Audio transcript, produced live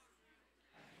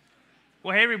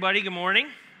Well, hey everybody, good morning.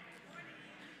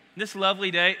 This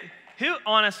lovely day. Who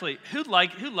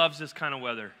loves this kind of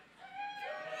weather?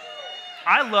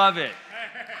 I love it.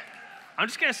 I'm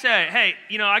just gonna say, hey,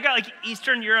 I got like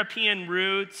Eastern European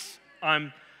roots.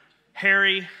 I'm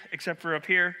hairy, except for up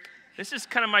here. This is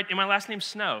kind of my last name's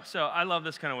Snow, so I love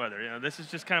this kind of weather. This is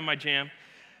just kind of my jam.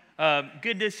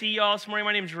 Good to see y'all this morning.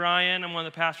 My name's Ryan. I'm one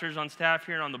of the pastors on staff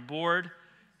here and on the board.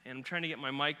 And I'm trying to get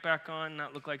my mic back on,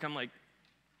 not look like I'm like,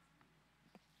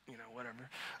 whatever.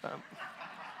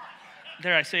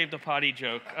 There, I saved a potty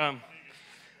joke.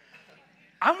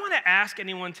 I want to ask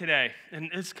anyone today, and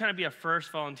this is kind of be a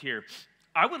first volunteer.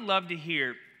 I would love to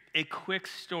hear a quick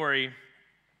story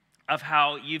of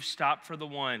how you've stopped for the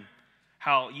one,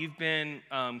 how you've been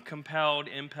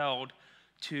impelled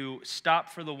to stop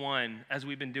for the one as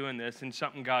we've been doing this and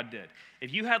something God did.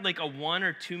 If you had like a 1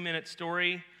 or 2 minute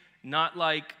story, not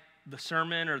like the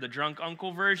sermon or the drunk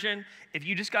uncle version, if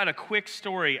you just got a quick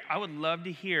story, I would love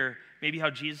to hear maybe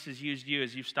how Jesus has used you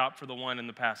as you've stopped for the one in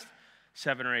the past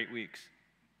 7 or 8 weeks.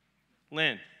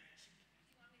 Lynn.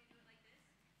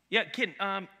 Yeah, kid,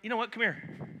 you know what? Come here.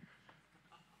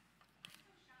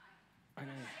 I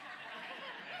know.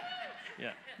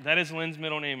 Yeah, that is Lynn's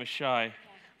middle name is Shy.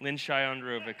 Lynn Shy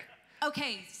Androvic.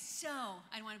 Okay, so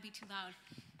I don't want to be too loud.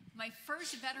 My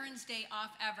first Veterans Day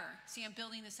off ever. See, I'm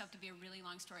building this up to be a really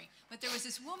long story. But there was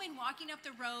this woman walking up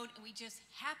the road, and we just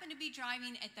happened to be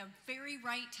driving at the very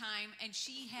right time, and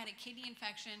she had a kidney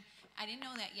infection. I didn't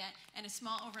know that yet, and a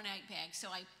small overnight bag. So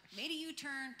I made a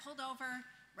U-turn, pulled over,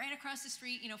 ran across the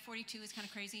street. 42 is kind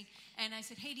of crazy. And I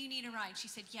said, hey, do you need a ride? She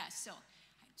said, yes. So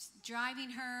I was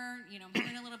driving her,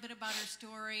 hearing a little bit about her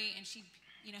story, and she,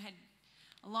 had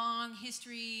a long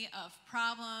history of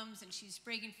problems, and she's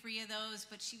breaking free of those,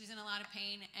 but she was in a lot of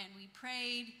pain, and we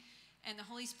prayed, and the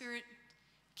Holy Spirit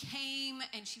came,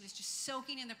 and she was just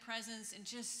soaking in the presence and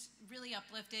just really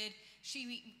uplifted.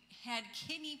 She had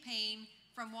kidney pain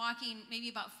from walking maybe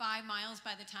about 5 miles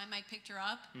by the time I picked her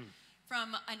up,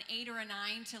 from an 8 or a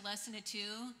 9 to less than a 2.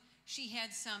 She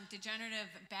had some degenerative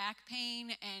back pain,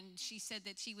 and she said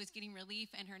that she was getting relief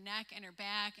in her neck and her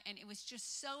back, and it was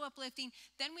just so uplifting.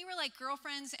 Then we were like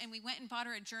girlfriends, and we went and bought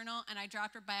her a journal, and I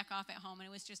dropped her back off at home, and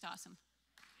it was just awesome.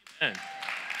 Amen.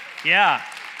 Yeah.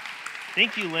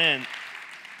 Thank you, Lynn.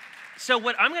 So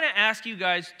what I'm going to ask you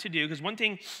guys to do, because one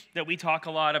thing that we talk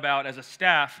a lot about as a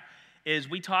staff is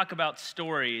we talk about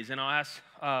stories, and I'll ask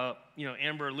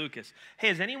Amber or Lucas, hey,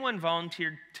 has anyone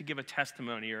volunteered to give a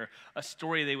testimony or a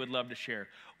story they would love to share?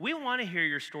 We want to hear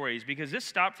your stories, because this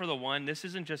Stop for the One, this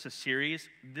isn't just a series,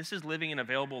 this is living an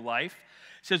available life.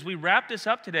 So as we wrap this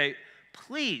up today,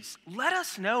 please let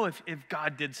us know if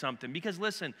God did something, because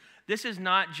listen, this is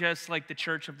not just like the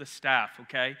church of the staff,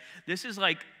 okay? This is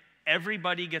like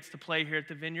everybody gets to play here at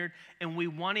the Vineyard, and we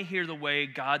want to hear the way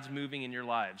God's moving in your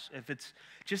lives. If it's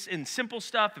just in simple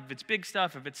stuff, if it's big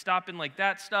stuff, if it's stopping like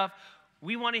that stuff,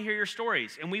 we want to hear your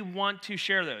stories, and we want to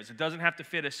share those. It doesn't have to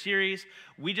fit a series.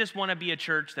 We just want to be a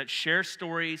church that shares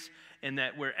stories and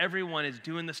that where everyone is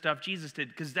doing the stuff Jesus did,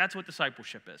 because that's what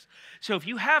discipleship is. So if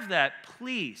you have that,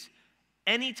 please,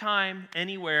 anytime,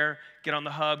 anywhere, get on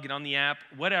the hub, get on the app,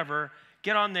 whatever,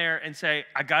 get on there and say,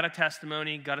 I got a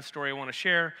testimony, got a story I want to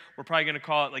share. We're probably going to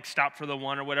call it like Stop for the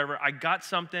One or whatever. I got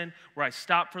something where I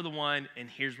stopped for the one, and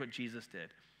here's what Jesus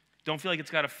did. Don't feel like it's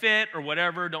got to fit or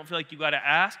whatever. Don't feel like you got to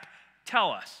ask.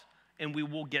 Tell us, and we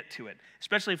will get to it.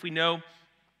 Especially if we know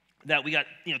that we got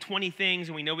 20 things,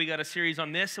 and we know we got a series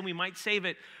on this, and we might save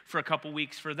it for a couple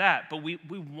weeks for that. But we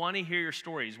want to hear your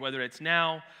stories, whether it's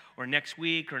now or next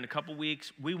week or in a couple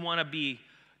weeks. We want to be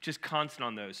just constant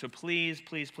on those. So please,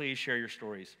 please, please share your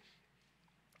stories.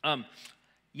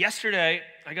 Yesterday,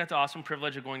 I got the awesome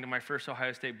privilege of going to my first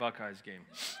Ohio State Buckeyes game.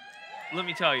 Let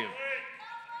me tell you,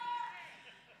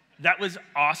 that was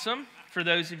awesome. For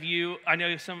those of you, I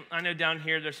know down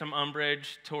here there's some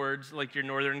umbrage towards like your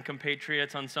northern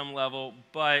compatriots on some level,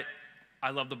 but I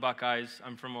love the Buckeyes.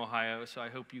 I'm from Ohio, so I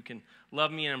hope you can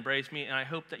love me and embrace me, and I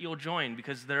hope that you'll join,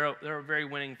 because they're a very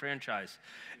winning franchise.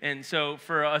 And so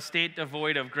for a state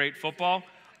devoid of great football,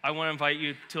 I want to invite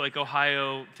you to like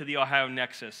Ohio, to the Ohio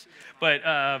Nexus. But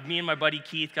me and my buddy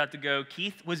Keith got to go.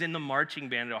 Keith was in the marching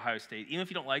band at Ohio State. Even if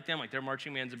you don't like them, like their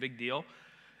marching band's a big deal.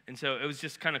 And so it was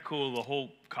just kind of cool, the whole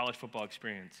college football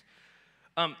experience.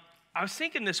 I was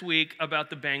thinking this week about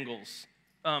the Bengals.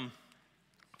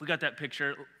 We got that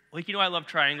picture. Like, I love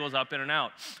triangles up in and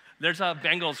out. There's a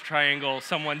Bengals triangle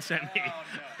someone sent me. Oh,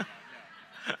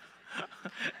 no.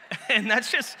 And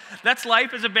that's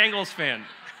life as a Bengals fan.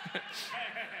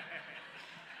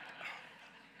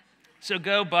 So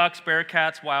go Bucks,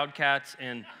 Bearcats, Wildcats,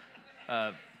 and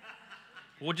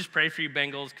We'll just pray for you,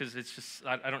 Bengals, because it's just,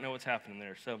 I don't know what's happening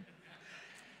there. So,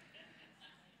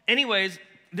 anyways,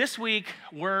 this week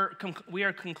we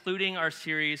are concluding our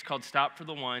series called Stop for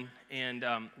the One, and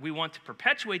we want to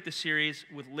perpetuate the series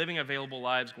with living available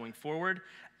lives going forward,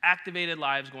 activated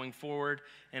lives going forward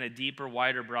in a deeper,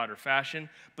 wider, broader fashion.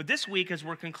 But this week, as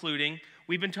we're concluding,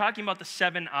 we've been talking about the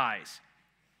 7 I's.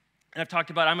 And I've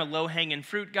talked about I'm a low-hanging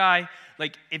fruit guy.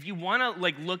 Like, if you want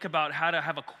to look about how to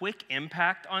have a quick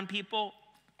impact on people,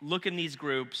 look in these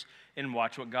groups and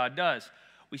watch what God does.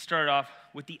 We started off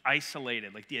with the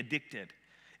isolated, like the addicted.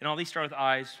 And all these start with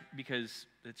I's because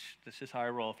this is how I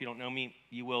roll. If you don't know me,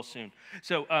 you will soon.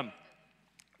 So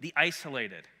the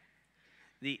isolated,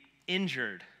 the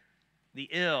injured, the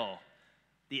ill,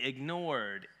 the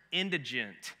ignored,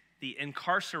 indigent, the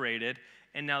incarcerated,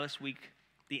 and now this week,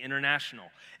 the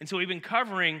international. And so we've been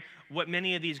covering what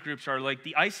many of these groups are, like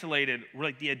the isolated,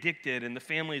 like the addicted and the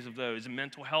families of those, and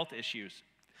mental health issues.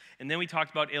 And then we talked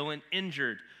about ill and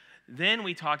injured. Then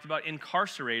we talked about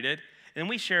incarcerated. And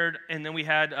we shared, and then we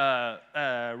had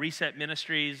Reset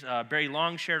Ministries. Barry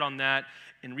Long shared on that.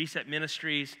 And Reset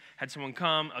Ministries had someone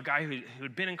come, a guy who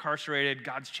had been incarcerated.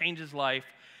 God's changed his life.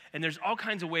 And there's all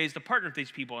kinds of ways to partner with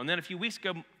these people. And then a few weeks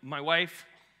ago, my wife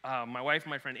and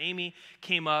my friend Amy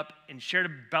came up and shared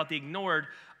about the ignored,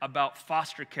 about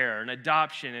foster care and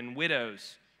adoption and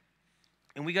widows.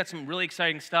 And we got some really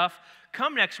exciting stuff.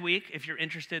 Come next week if you're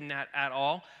interested in that at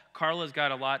all. Carla's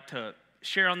got a lot to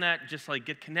share on that, just like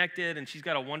get connected. And she's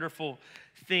got a wonderful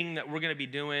thing that we're going to be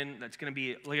doing that's going to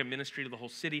be like a ministry to the whole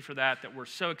city for that we're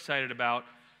so excited about.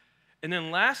 And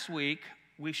then last week,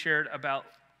 we shared about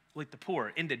like the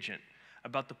poor, indigent,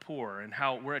 about the poor and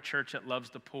how we're a church that loves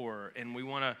the poor and we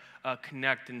want to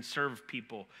connect and serve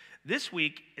people. This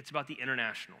week, it's about the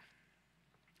international.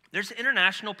 There's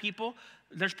international people.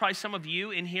 There's probably some of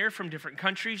you in here from different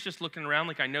countries, just looking around.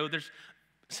 Like I know there's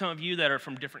some of you that are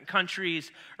from different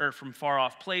countries or from far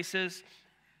off places.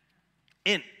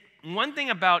 And one thing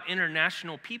about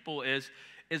international people is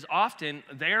often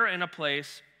they're in a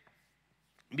place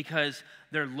because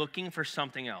they're looking for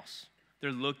something else.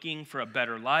 They're looking for a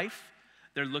better life.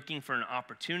 They're looking for an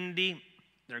opportunity.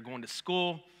 They're going to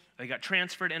school. They got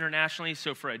transferred internationally,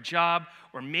 so for a job,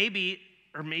 or maybe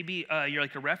you're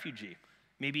like a refugee.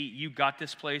 Maybe you got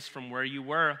this place from where you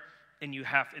were,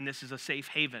 and this is a safe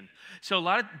haven. So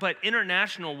but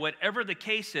international, whatever the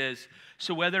case is,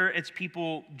 so whether it's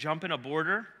people jumping a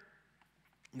border,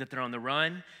 that they're on the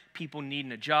run, people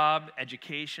needing a job,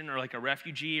 education, or like a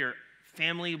refugee or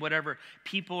family, whatever,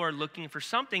 people are looking for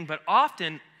something, but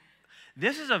often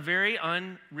this is a very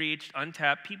unreached,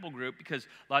 untapped people group because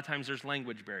a lot of times there's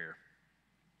language barrier.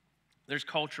 There's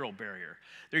cultural barrier.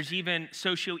 There's even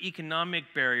socioeconomic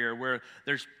barrier where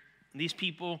there's these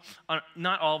people,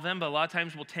 not all of them, but a lot of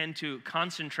times will tend to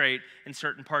concentrate in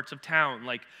certain parts of town,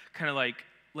 like kind of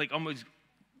like almost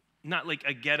not like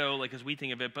a ghetto, like as we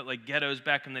think of it, but like ghettos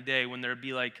back in the day when there'd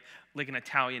be like an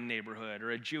Italian neighborhood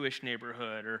or a Jewish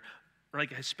neighborhood or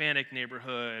like a Hispanic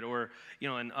neighborhood or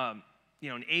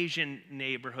an Asian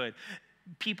neighborhood.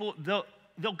 People, they'll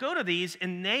go to these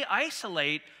and they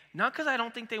isolate, not because I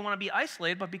don't think they want to be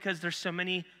isolated, but because there's so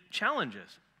many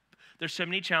challenges. There's so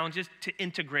many challenges to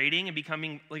integrating and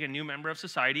becoming like a new member of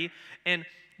society, and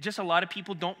just a lot of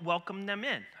people don't welcome them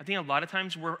in. I think a lot of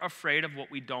times we're afraid of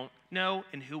what we don't know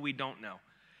and who we don't know.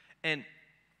 And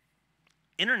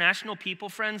international people,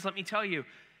 friends, let me tell you,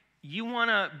 you want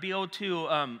to be able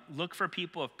to look for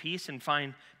people of peace and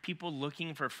find people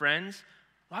looking for friends.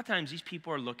 A lot of times these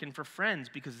people are looking for friends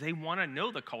because they want to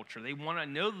know the culture. They want to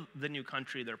know the new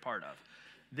country they're part of.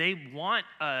 They want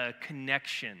a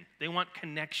connection. They want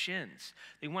connections.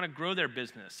 They want to grow their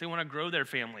business. They want to grow their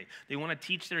family. They want to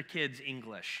teach their kids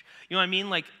English. You know what I mean?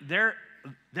 Like they're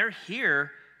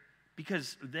here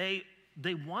because they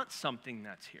want something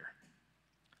that's here.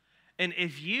 And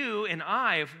if you and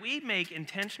if we make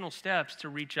intentional steps to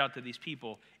reach out to these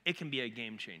people, it can be a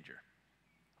game changer.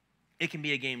 It can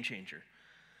be a game changer.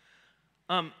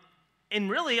 And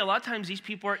really, a lot of times these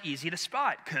people are easy to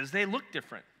spot because they look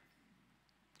different,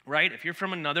 right? If you're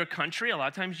from another country, a lot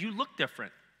of times you look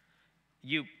different.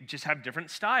 You just have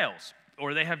different styles,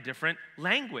 or they have different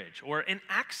language, or an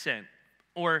accent,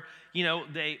 or,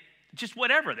 they just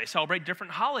whatever. They celebrate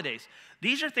different holidays.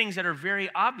 These are things that are very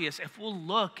obvious if we'll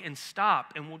look and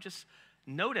stop and we'll just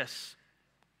notice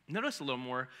a little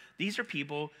more. These are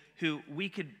people who we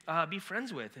could be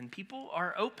friends with, and people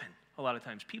are open a lot of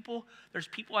times. There's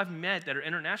people I've met that are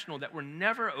international that were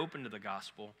never open to the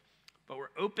gospel, but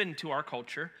were open to our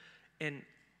culture, and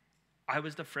I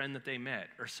was the friend that they met,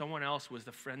 or someone else was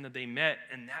the friend that they met,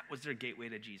 and that was their gateway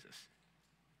to Jesus.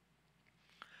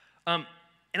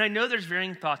 And I know there's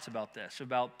varying thoughts about this,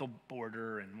 about the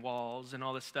border and walls and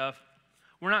all this stuff.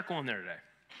 We're not going there today.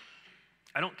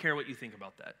 I don't care what you think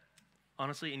about that,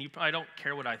 honestly, and you probably don't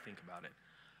care what I think about it.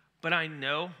 But I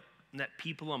know that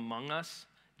people among us,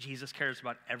 Jesus cares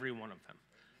about every one of them.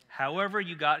 However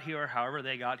you got here, however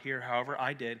they got here, however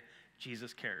I did,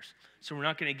 Jesus cares. So we're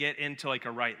not going to get into like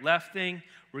a right-left thing.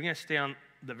 We're going to stay on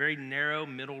the very narrow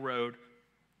middle road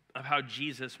of how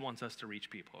Jesus wants us to reach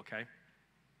people, okay?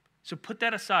 So put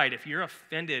that aside. If you're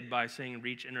offended by saying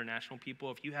reach international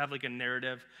people, if you have like a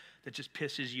narrative that just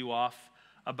pisses you off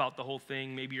about the whole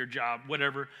thing, maybe your job,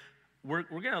 whatever, we're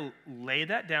going to lay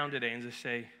that down today and just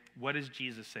say, what does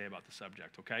Jesus say about the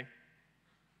subject, okay?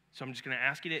 So I'm just going to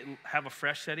ask you to have a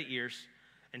fresh set of ears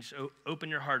and just open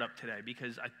your heart up today,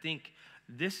 because I think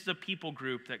this is a people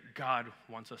group that God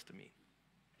wants us to meet.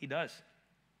 He does.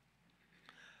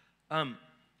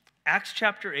 Acts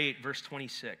chapter 8, verse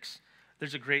 26.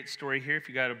 There's a great story here. If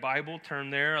you got a Bible, turn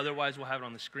there. Otherwise, we'll have it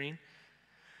on the screen.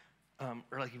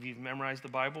 Or like if you've memorized the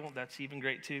Bible, that's even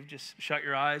great too. Just shut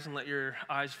your eyes and let your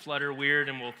eyes flutter weird,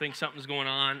 and we'll think something's going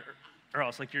on. Or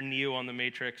else like you're Neo on the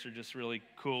Matrix, or just really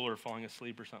cool, or falling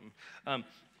asleep or something.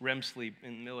 REM sleep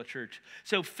in the middle of church.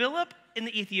 So Philip and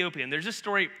the Ethiopian. There's a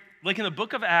story, like in the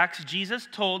book of Acts, Jesus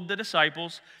told the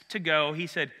disciples to go. He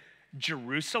said,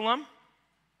 Jerusalem,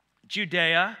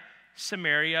 Judea,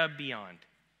 Samaria, beyond.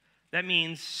 That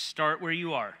means start where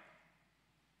you are.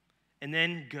 And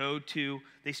then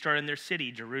they start in their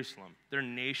city, Jerusalem, their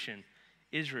nation,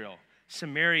 Israel,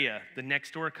 Samaria, the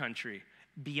next door country.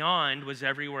 Beyond was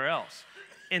everywhere else.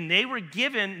 And they were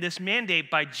given this mandate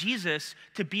by Jesus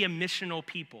to be a missional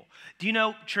people. Do you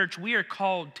know, church, we are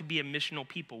called to be a missional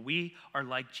people. We are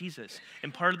like Jesus.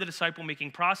 And part of the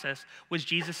disciple-making process was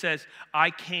Jesus says,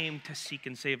 I came to seek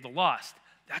and save the lost.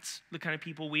 That's the kind of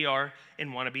people we are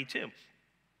and want to be too.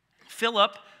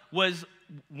 Philip was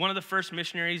one of the first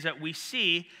missionaries that we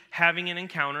see having an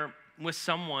encounter with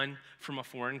someone from a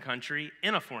foreign country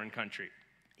in a foreign country.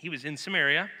 He was in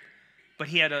Samaria, but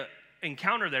he had an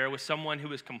encounter there with someone who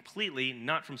was completely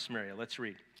not from Samaria. Let's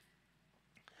read.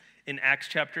 In Acts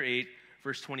chapter 8,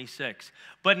 verse 26.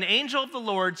 But an angel of the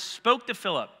Lord spoke to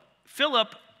Philip.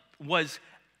 Philip was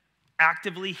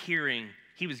actively hearing.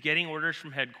 He was getting orders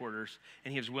from headquarters,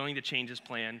 and he was willing to change his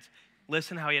plans.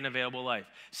 Listen how he had an available life.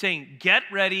 Saying, get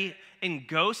ready and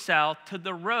go south to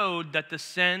the road that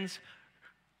descends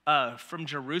from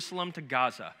Jerusalem to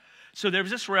Gaza. So there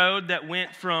was this road that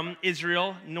went from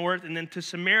Israel north and then to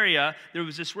Samaria. There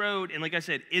was this road, and like I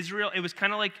said, Israel, it was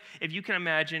kind of like, if you can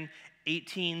imagine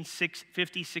 1850s,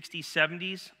 60s,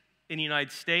 70s in the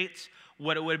United States,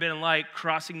 what it would have been like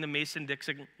crossing the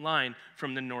Mason-Dixon line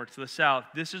from the north to the south.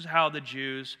 This is how the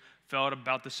Jews felt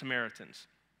about the Samaritans.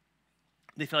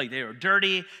 They felt like they were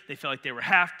dirty, they felt like they were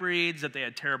half-breeds, that they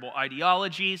had terrible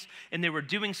ideologies, and they were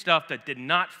doing stuff that did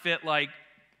not fit like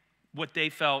what they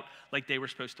felt like they were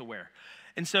supposed to wear.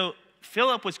 And so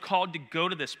Philip was called to go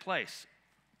to this place.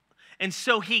 And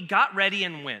so he got ready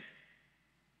and went.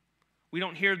 We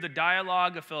don't hear the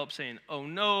dialogue of Philip saying, oh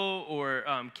no, or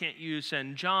can't you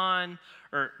send John?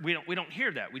 Or we don't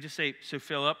hear that. We just say, so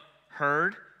Philip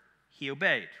heard, he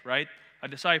obeyed, right? A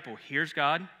disciple hears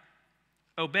God,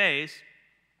 obeys,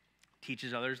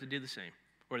 teaches others to do the same,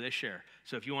 or they share.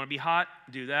 So if you want to be hot,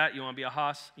 do that. You want to be a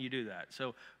hoss, you do that.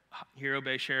 So hear,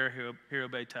 obey, share, hear,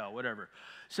 obey, tell, whatever.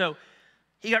 So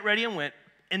he got ready and went,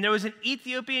 and there was an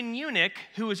Ethiopian eunuch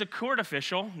who was a court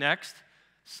official, next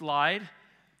slide,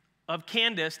 of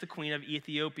Candace, the queen of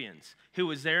Ethiopians, who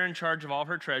was there in charge of all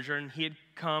her treasure, and he had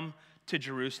come to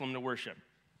Jerusalem to worship.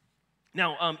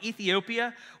 Now,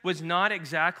 Ethiopia was not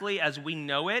exactly as we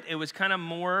know it. It was kind of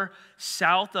more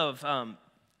south of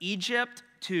Egypt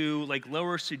to like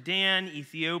Lower Sudan,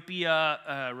 Ethiopia,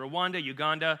 Rwanda,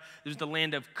 Uganda. It was the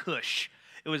land of Cush.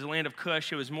 It was a land of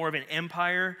Cush. It was more of an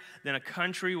empire than a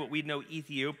country, what we know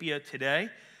Ethiopia today.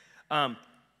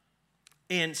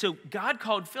 And so God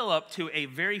called Philip to a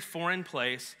very foreign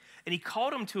place, and he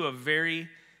called him to a very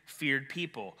feared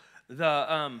people.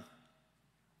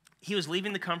 He was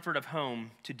leaving the comfort of home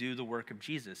to do the work of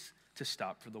Jesus, to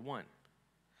stop for the one.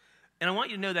 And I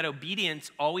want you to know that obedience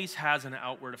always has an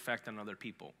outward effect on other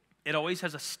people. It always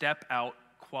has a step out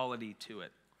quality to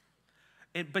it.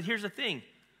 But here's the thing.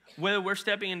 Whether we're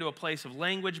stepping into a place of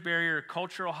language barrier,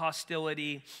 cultural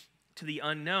hostility, to the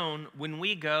unknown, when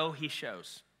we go, he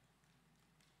shows.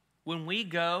 When we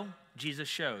go, Jesus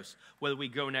shows. Whether we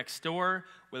go next door,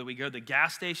 whether we go to the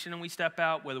gas station and we step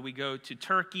out, whether we go to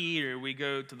Turkey or we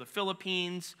go to the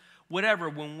Philippines, whatever,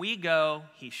 when we go,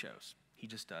 he shows. He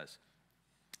just does.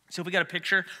 So if we got a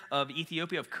picture of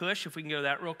Ethiopia, of Cush, if we can go to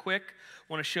that real quick,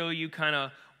 I want to show you kind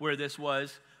of where this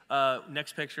was.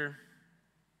 Next picture.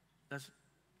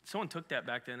 Someone took that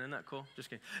back then. Isn't that cool? Just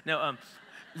kidding. No,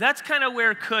 that's kind of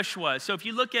where Cush was. So if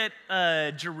you look at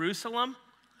Jerusalem,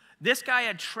 this guy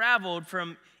had traveled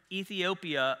from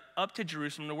Ethiopia up to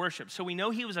Jerusalem to worship. So we know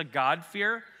he was a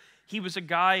God-fearer. He was a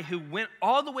guy who went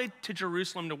all the way to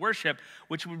Jerusalem to worship,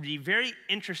 which would be very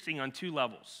interesting on two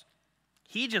levels.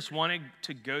 He just wanted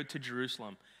to go to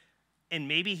Jerusalem. And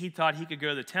maybe he thought he could go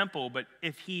to the temple, but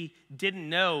if he didn't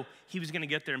know, he was going to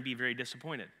get there and be very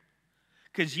disappointed.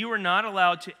 Because you were not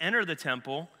allowed to enter the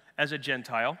temple as a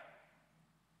Gentile.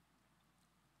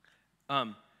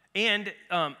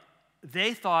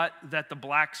 They thought that the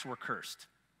blacks were cursed.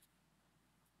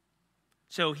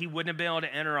 So he wouldn't have been able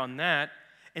to enter on that.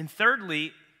 And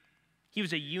thirdly, he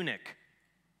was a eunuch.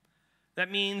 That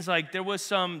means like there was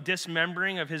some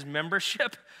dismembering of his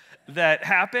membership that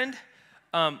happened.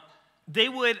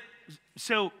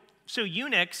 So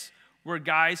eunuchs were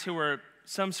guys who were,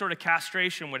 some sort of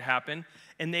castration would happen,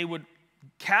 and they would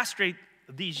castrate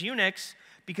these eunuchs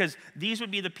because these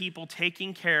would be the people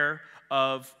taking care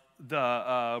of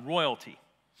the royalty.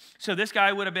 So this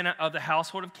guy would have been of the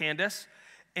household of Candace,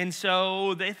 and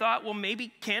so they thought, well,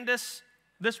 maybe Candace,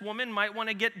 this woman, might want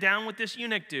to get down with this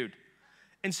eunuch dude.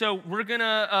 And so we're going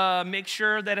to make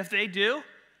sure that if they do,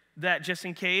 that just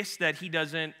in case that he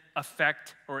doesn't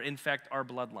affect or infect our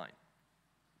bloodline.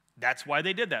 That's why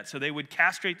they did that. So they would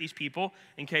castrate these people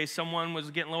in case someone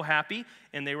was getting a little happy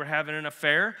and they were having an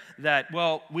affair that,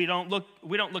 well, we don't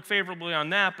look favorably on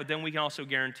that, but then we can also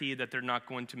guarantee that they're not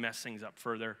going to mess things up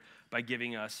further by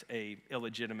giving us a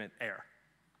illegitimate heir.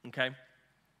 Okay?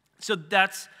 So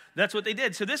that's what they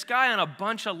did. So this guy on a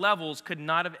bunch of levels could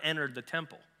not have entered the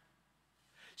temple.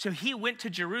 So he went to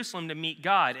Jerusalem to meet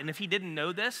God. And if he didn't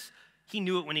know this, he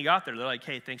knew it when he got there. They're like,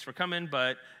 hey, thanks for coming,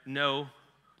 but no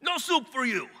soup for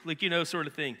you. Like, sort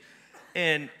of thing.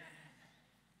 And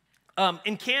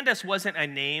Candace wasn't a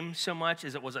name so much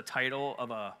as it was a title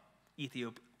of an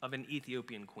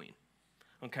Ethiopian queen.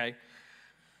 Okay?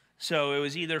 So it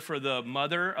was either for the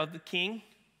mother of the king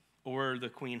or the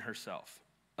queen herself.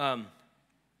 But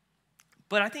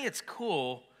I think it's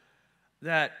cool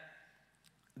that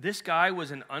this guy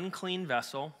was an unclean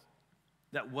vessel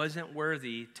that wasn't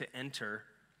worthy to enter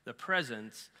the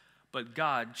presence, but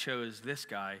God chose this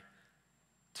guy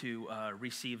to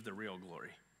receive the real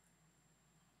glory.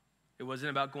 It wasn't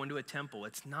about going to a temple.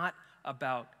 It's not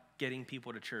about getting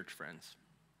people to church, friends.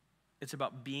 It's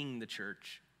about being the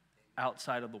church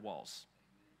outside of the walls.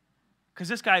 Because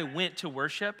this guy went to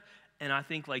worship, and I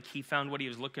think like he found what he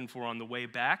was looking for on the way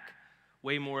back,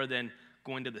 way more than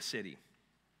going to the city.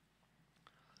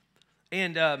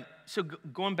 And so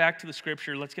going back to the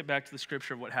scripture, let's get back to the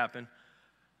scripture of what happened.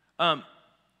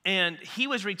 And he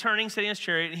was returning, sitting in his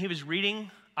chariot, and he was reading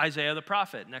Isaiah the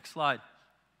prophet. Next slide.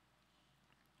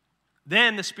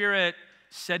 Then the Spirit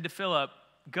said to Philip,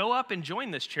 go up and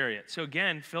join this chariot. So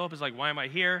again, Philip is like, why am I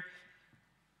here?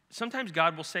 Sometimes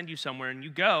God will send you somewhere and you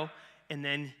go, and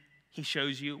then he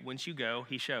shows you. Once you go,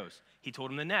 he shows. He told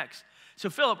him the next. So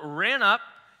Philip ran up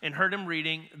and heard him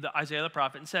reading the Isaiah the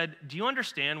prophet and said, do you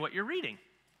understand what you're reading?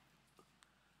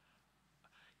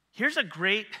 Here's a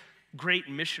great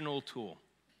missional tool.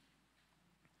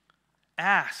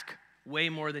 Ask way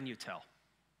more than you tell.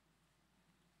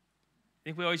 I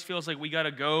think we always feel like we got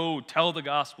to go tell the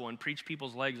gospel and preach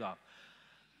people's legs off.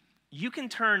 You can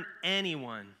turn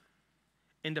anyone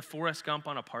into Forrest Gump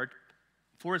on a park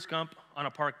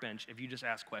bench if you just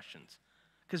ask questions,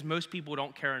 because most people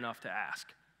don't care enough to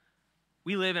ask.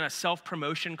 We live in a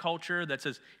self-promotion culture that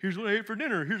says, here's what I ate for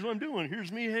dinner, here's what I'm doing,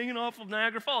 here's me hanging off of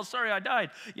Niagara Falls, sorry I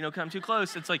died, because I'm too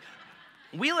close. It's like,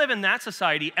 we live in that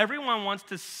society. Everyone wants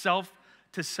to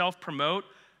self-promote.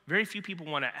 Very few people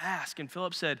want to ask. And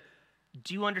Philip said,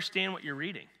 do you understand what you're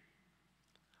reading?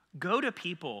 Go to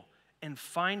people and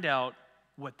find out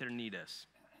what their need is.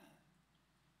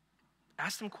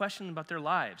 Ask them questions about their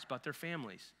lives, about their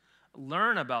families.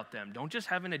 Learn about them. Don't just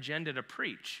have an agenda to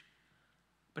preach,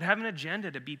 but have an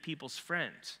agenda to be people's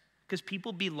friends, because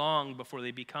people belong before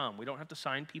they become. We don't have to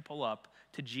sign people up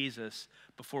to Jesus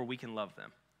before we can love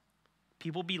them.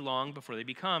 People belong before they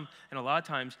become, and a lot of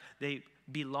times they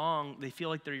feel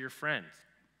like they're your friends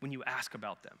when you ask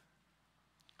about them.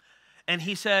 And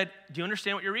he said, do you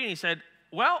understand what you're reading? He said,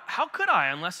 well, how could I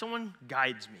unless someone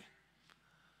guides me?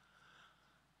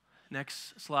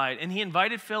 Next slide. And he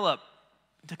invited Philip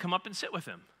to come up and sit with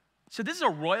him. So this is a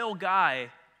royal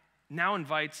guy now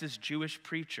invites this Jewish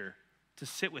preacher to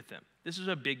sit with him. This is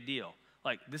a big deal.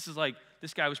 This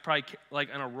guy was probably like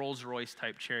on a Rolls Royce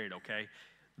type chariot, okay?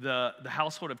 The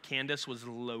household of Candace was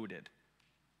loaded.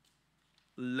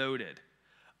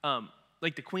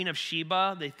 Like the Queen of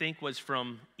Sheba, they think was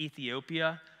from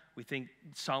Ethiopia. We think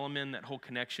Solomon, that whole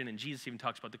connection, and Jesus even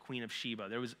talks about the Queen of Sheba.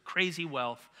 There was crazy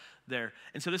wealth there.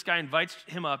 And so this guy invites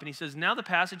him up, and he says, now the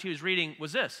passage he was reading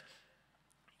was this.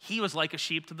 He was like a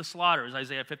sheep to the slaughter, as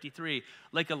Isaiah 53,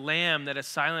 like a lamb that is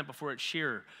silent before its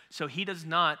shearer. So he does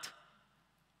not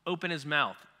open his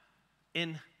mouth.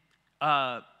 In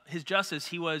his justice,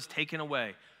 he was taken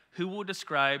away. Who will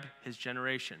describe his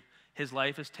generation? His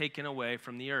life is taken away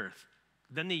from the earth.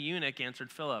 Then the eunuch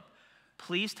answered Philip,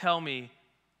 please tell me,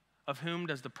 of whom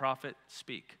does the prophet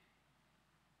speak?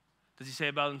 Does he say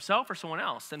about himself or someone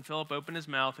else? Then Philip opened his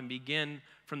mouth and began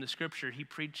from the scripture. He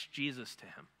preached Jesus to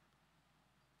him.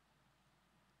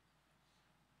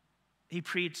 He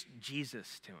preached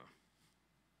Jesus to him.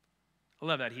 I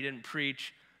love that. He didn't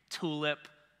preach tulip.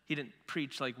 He didn't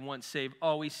preach like once saved,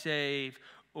 always saved,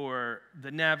 or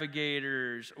the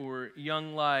Navigators, or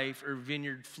Young Life, or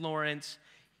Vineyard Florence.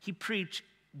 He preached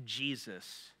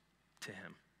Jesus to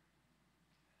him.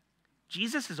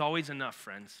 Jesus is always enough,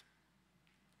 friends.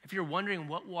 If you're wondering,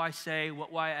 what will I say, what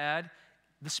will I add?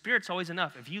 The Spirit's always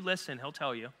enough. If you listen, he'll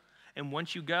tell you. And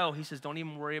once you go, he says, don't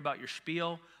even worry about your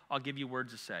spiel. I'll give you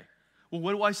words to say. Well,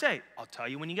 what do I say? I'll tell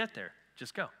you when you get there.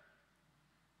 Just go.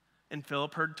 And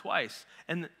Philip heard twice.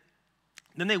 And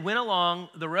then they went along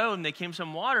the road, and they came to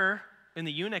some water, and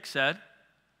the eunuch said,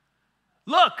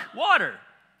 look, water.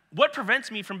 What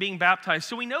prevents me from being baptized?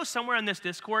 So we know somewhere in this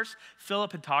discourse,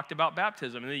 Philip had talked about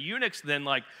baptism. And the eunuch's then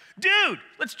like, dude,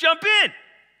 let's jump in.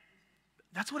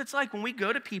 That's what it's like when we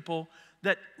go to people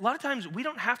that a lot of times we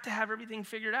don't have to have everything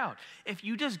figured out. If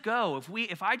you just go,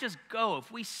 if I just go,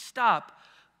 if we stop,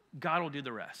 God will do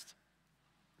the rest.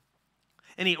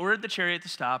 And he ordered the chariot to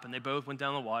stop, and they both went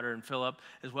down the water, and Philip,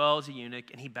 as well as the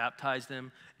eunuch, and he baptized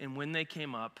them. And when they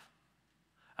came up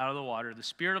out of the water, the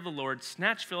Spirit of the Lord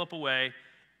snatched Philip away,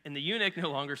 and the eunuch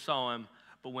no longer saw him,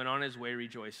 but went on his way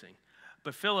rejoicing.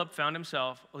 But Philip found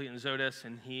himself in Azotus,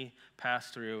 and he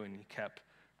passed through, and he kept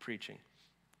preaching.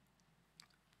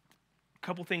 A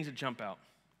couple things that jump out.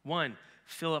 One,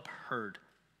 Philip heard.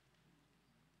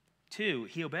 Two,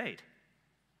 he obeyed.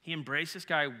 He embraced this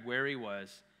guy where he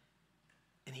was,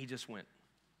 and he just went.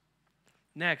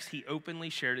 Next, he openly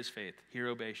shared his faith. Hear,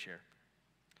 obey, share.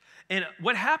 And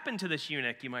what happened to this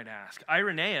eunuch, you might ask?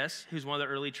 Irenaeus, who's one of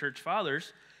the early church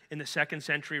fathers, in the 2nd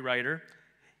century writer,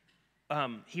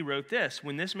 he wrote this.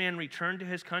 When this man returned to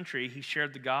his country, he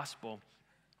shared the gospel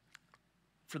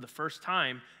for the first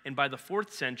time, and by the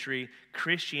 4th century,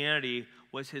 Christianity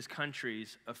was his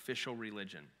country's official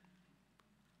religion.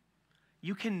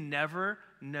 You can never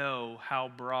know how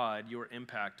broad your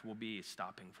impact will be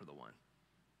stopping for the one.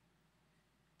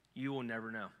 You will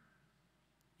never know.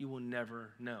 You will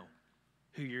never know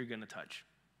who you're going to touch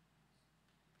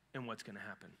and what's going to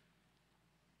happen.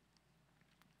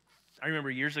 I remember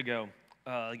years ago,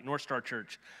 like North Star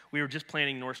Church, we were just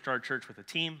planning North Star Church with a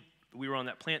team. We were on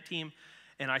that plant team,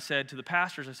 and I said to the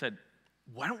pastors, I said,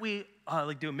 why don't we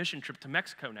do a mission trip to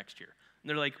Mexico next year? And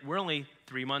they're like, we're only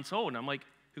 3 months old. And I'm like,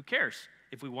 who cares?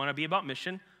 If we want to be about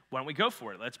mission, why don't we go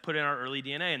for it? Let's put in our early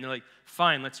DNA. And they're like,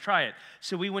 fine, let's try it.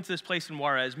 So we went to this place in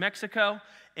Juarez, Mexico,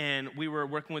 and we were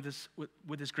working with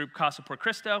this group, Casa por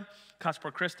Cristo. Casa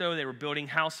por Cristo, they were building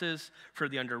houses for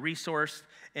the under-resourced.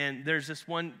 And there's this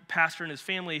one pastor and his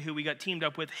family who we got teamed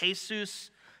up with,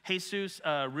 Jesus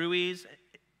Ruiz,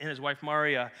 and his wife,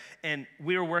 Maria. And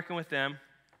we were working with them.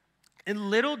 And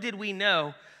little did we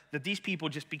know that these people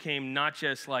just became not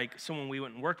just like someone we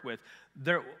went and worked with.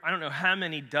 I don't know how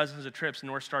many dozens of trips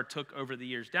North Star took over the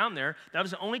years down there. That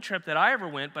was the only trip that I ever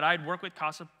went, but I'd work with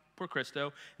Casa por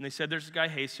Cristo, and they said, there's this guy,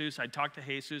 Jesus. I talked to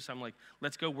Jesus. I'm like,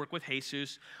 let's go work with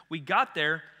Jesus. We got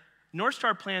there. North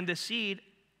Star planned this seed.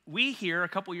 We hear a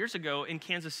couple years ago in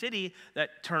Kansas City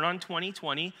that Turn On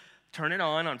 2020, turn it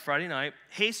on Friday night.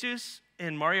 Jesus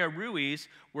and Maria Ruiz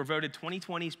were voted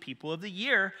 2020's People of the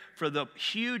Year for the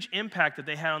huge impact that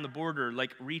they had on the border,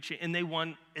 like reaching, and they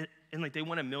won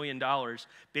 $1 million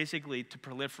basically to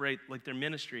proliferate like their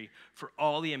ministry for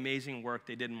all the amazing work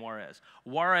they did in Juarez.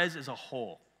 Juarez is a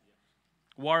hole.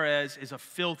 Juarez is a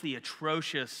filthy,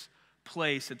 atrocious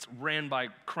place that's ran by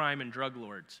crime and drug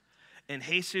lords. And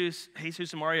Jesus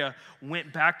and Maria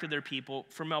went back to their people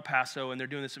from El Paso, and they're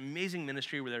doing this amazing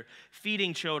ministry where they're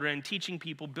feeding children, teaching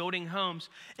people, building homes.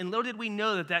 And little did we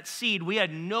know that seed, we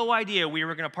had no idea we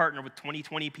were going to partner with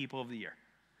 2020 People of the Year.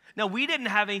 Now, we didn't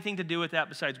have anything to do with that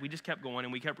besides we just kept going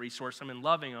and we kept resourcing them and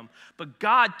loving them. But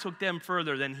God took them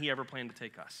further than he ever planned to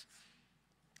take us.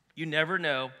 You never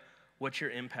know what your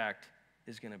impact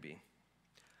is going to be.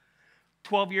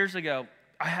 12 years ago,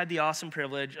 I had the awesome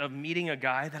privilege of meeting a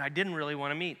guy that I didn't really want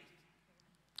to meet.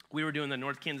 We were doing the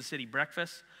North Kansas City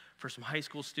breakfast for some high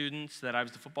school students that I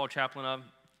was the football chaplain of,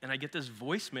 and I get this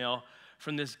voicemail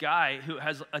from this guy who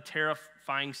has a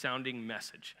terrifying sounding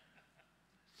message.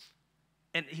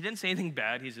 And he didn't say anything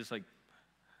bad. He's just like,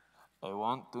 I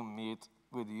want to meet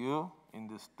with you and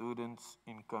the students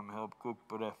and come help cook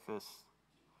breakfast,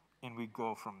 and we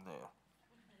go from there.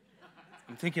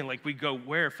 I'm thinking like we go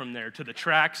where from there? To the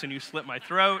tracks and you slit my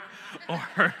throat?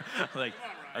 Or like,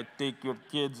 I take your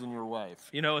kids and your wife.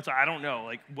 you know, I don't know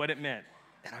like what it meant.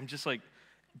 And I'm just like,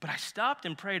 but I stopped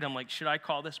and prayed. I'm like, should I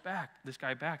call this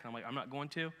guy back? And I'm like, I'm not going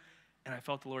to. And I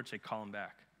felt the Lord say, call him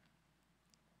back.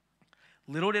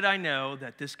 Little did I know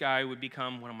that this guy would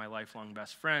become one of my lifelong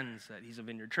best friends, that he's a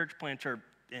Vineyard church planter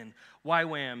in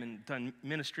YWAM and done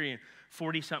ministry in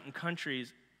 40-something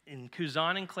countries. In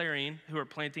Kuzaan and Clarien, who are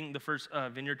planting the first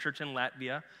Vineyard church in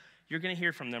Latvia. You're going to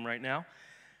hear from them right now.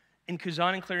 In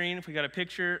Kuzaan and Clarien, if we got a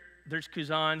picture, there's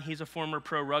Kuzaan. He's a former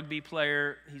pro rugby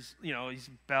player. He's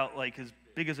about like as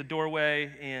big as a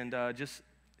doorway, and just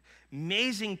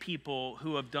amazing people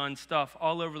who have done stuff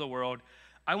all over the world.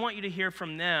 I want you to hear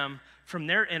from them, from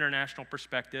their international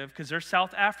perspective, because they're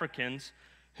South Africans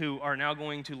who are now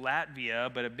going to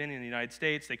Latvia, but have been in the United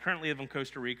States. They currently live in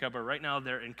Costa Rica, but right now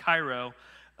they're in Cairo.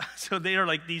 So they are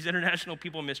like these international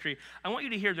people in mystery. I want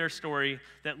you to hear their story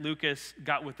that Lucas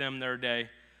got with them the other day.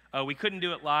 We couldn't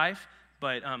do it live,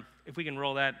 but if we can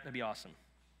roll that, that'd be awesome.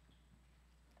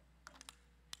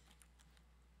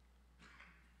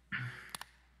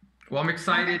 Well, I'm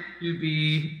excited to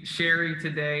be sharing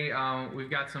today.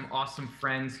 We've got some awesome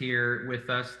friends here with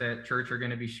us that church are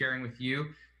going to be sharing with you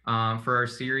for our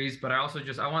series. But I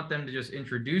want them to just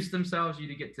introduce themselves, you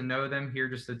to get to know them, hear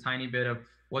just a tiny bit of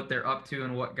what they're up to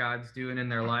and what God's doing in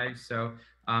their lives. So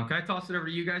can I toss it over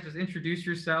to you guys? Just introduce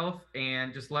yourself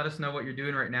and just let us know what you're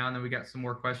doing right now. And then we got some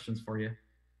more questions for you.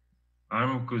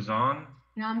 I'm Kuzaan.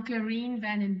 And I'm Clarien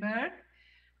van Berg,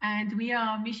 and we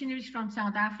are missionaries from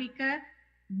South Africa.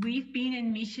 We've been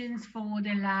in missions for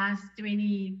the last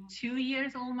 22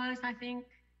 years almost, I think.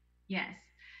 Yes.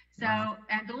 So, wow.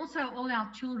 And also all our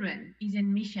children is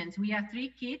in missions. We have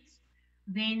 3 kids.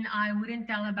 Then I wouldn't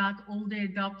tell about all the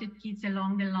adopted kids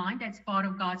along the line. That's part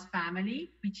of God's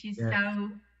family, which is so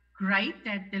great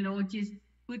that the Lord just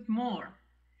put more.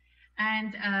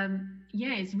 And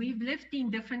yes, we've lived in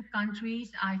different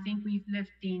countries. I think we've lived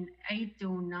in 8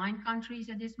 or 9 countries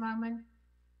at this moment,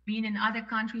 been in other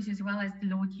countries as well as the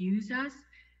Lord uses us.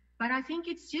 But I think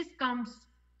it's just comes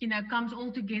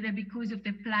all together because of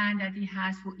the plan that He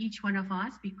has for each one of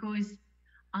us, because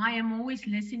I am always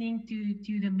listening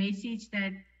to the message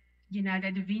that,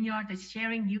 that the Vineyard is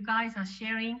sharing, you guys are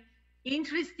sharing.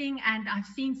 Interesting, and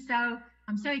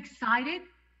I'm so excited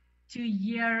to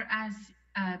hear as,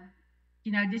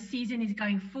 this season is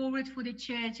going forward for the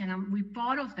church, and we're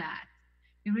part of that.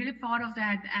 We're really part of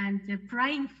that, and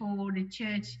praying for the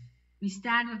church. We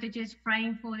stand with the church,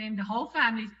 praying for them. The whole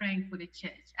family is praying for the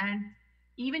church. And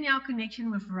even our connection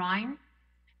with Ryan,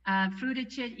 through the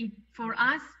church, for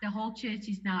us, the whole church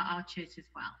is now our church as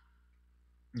well.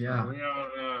 Yeah. We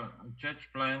are church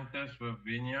planters with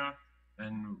Vineyard,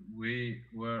 and we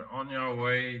were on our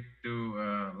way to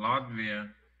Latvia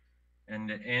in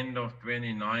the end of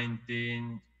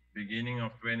 2019, beginning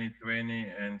of 2020,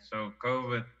 and so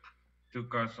COVID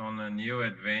took us on a new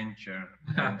adventure.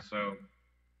 And so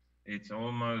it's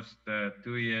almost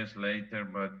 2 years later,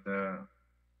 but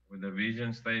the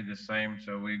vision stayed the same.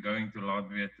 So we're going to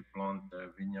Latvia to plant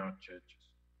Vineyard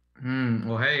churches.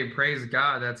 Well, hey, praise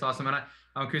God. That's awesome. And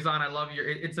Kuzaan, I love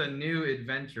it's a new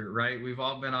adventure, right? We've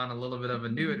all been on a little bit of a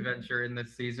new adventure in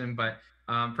this season, but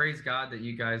praise God that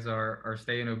you guys are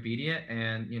staying obedient.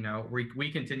 And,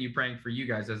 we continue praying for you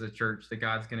guys as a church, that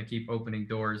God's going to keep opening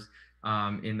doors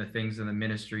in the things in the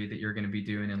ministry that you're going to be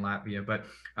doing in Latvia. But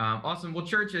awesome. Well,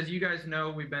 church, as you guys know,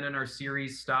 we've been in our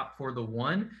series, Stop for the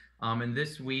One. And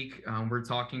this week, we're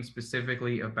talking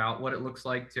specifically about what it looks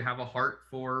like to have a heart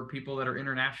for people that are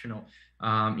international,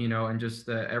 and just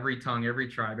every tongue, every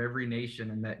tribe, every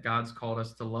nation, and that God's called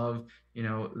us to love,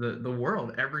 the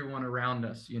world, everyone around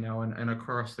us, and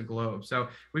across the globe. So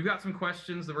we've got some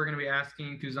questions that we're going to be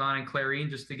asking Kuzaan and Clarien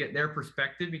just to get their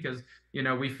perspective, because,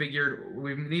 we figured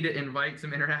we need to invite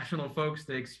some international folks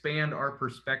to expand our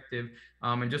perspective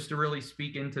and just to really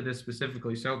speak into this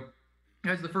specifically. So,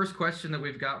 guys, the first question that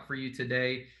we've got for you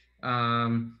today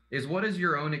is, what is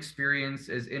your own experience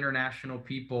as international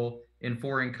people in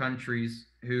foreign countries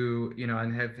who,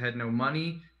 and have had no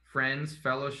money, friends,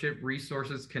 fellowship,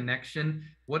 resources, connection?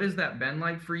 What has that been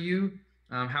like for you?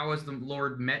 How has the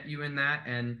Lord met you in that?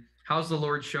 And how's the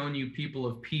Lord shown you people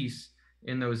of peace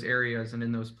in those areas and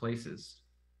in those places?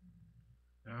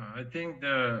 I think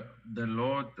the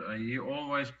Lord, He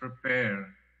always prepares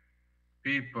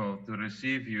people to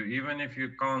receive you, even if you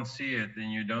can't see it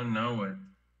and you don't know it.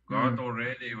 God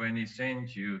already, when He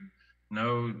sends you,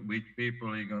 know which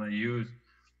people He's gonna use.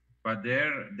 But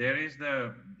there is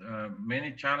the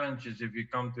many challenges if you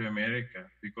come to America,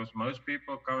 because most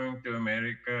people coming to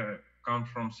America come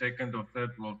from second or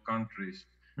third world countries.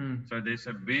 So there's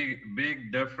a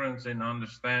big difference in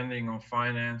understanding of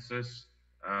finances.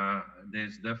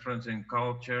 There's difference in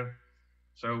culture.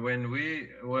 So when we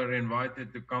were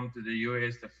invited to come to the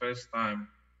US the first time,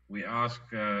 we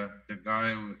asked the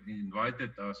guy who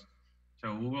invited us,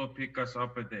 so who will pick us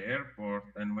up at the airport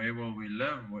and where will we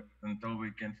live until we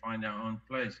can find our own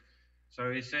place?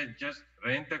 So he said, just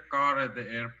rent a car at the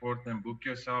airport and book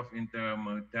yourself into a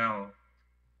motel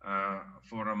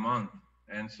for a month.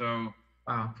 And so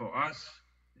for us,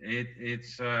 we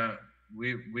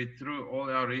threw all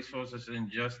our resources in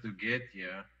just to get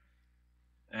here.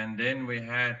 And then we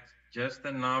had just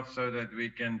enough so that we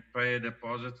can pay a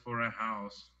deposit for a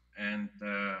house and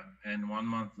 1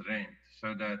 month rent.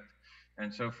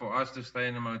 So for us to stay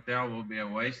in a motel will be a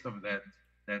waste of that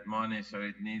money. So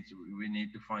we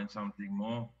need to find something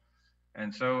more.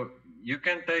 And so you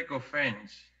can take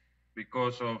offense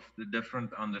because of the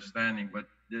different understanding, but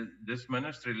this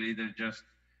ministry leader just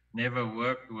never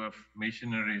worked with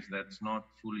missionaries that's not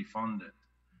fully funded.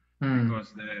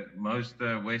 Because most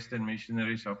Western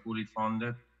missionaries are fully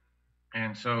funded.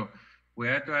 And so we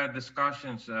had to have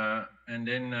discussions. And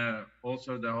then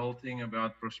also the whole thing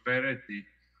about prosperity,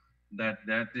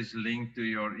 that is linked to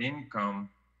your income,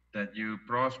 that you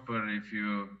prosper if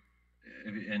you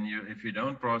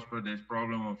don't prosper, there's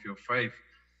problem of your faith.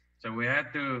 So we had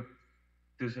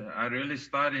I really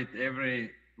studied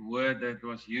every word that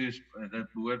was used, that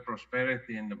word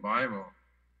prosperity in the Bible.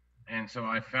 And so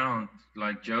I found,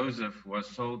 like, Joseph was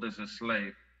sold as a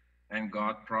slave and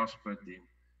God prospered him.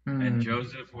 And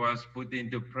Joseph was put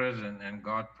into prison and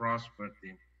God prospered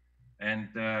him. And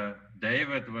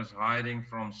David was hiding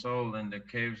from Saul in the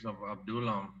caves of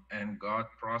Adullam and God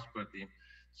prospered him.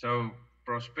 So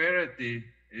prosperity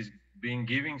is being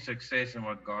giving success in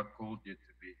what God called you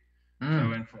to be.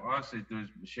 So, and for us, it was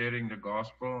sharing the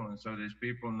gospel. And so there's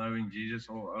people knowing Jesus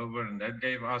all over, and that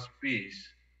gave us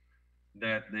peace.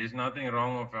 That there's nothing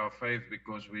wrong with our faith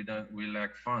because we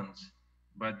lack funds,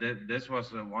 but this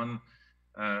was one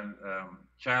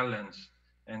challenge.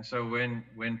 And so when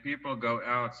people go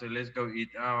out, say let's go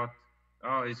eat out,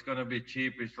 oh, it's gonna be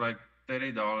cheap. It's like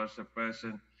 $30 a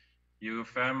person. You're a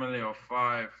family of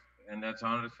 5, and that's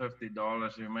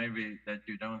 $150. Maybe that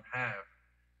you don't have.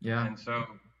 Yeah. And so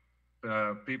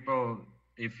people,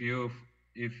 if you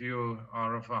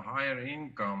are of a higher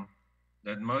income,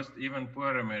 that most even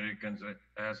poor Americans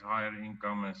has higher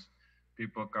income as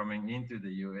people coming into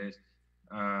the US,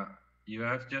 you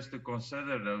have just to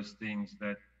consider those things,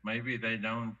 that maybe they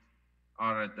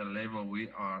are at the level we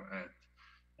are at.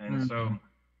 And so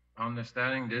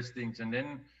understanding these things. And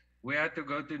then we had to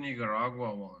go to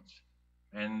Nicaragua once.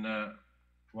 And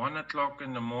 1 o'clock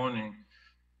in the morning,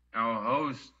 our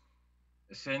host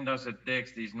sent us a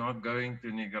text, he's not going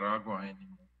to Nicaragua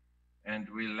anymore. And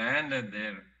we landed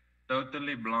there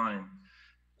totally blind.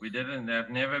 Have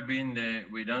never been there.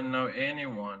 We don't know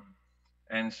anyone.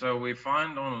 And so we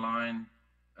find online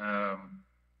a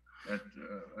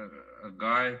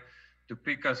guy to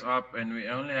pick us up, and we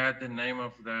only had the name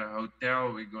of the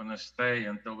hotel we're gonna stay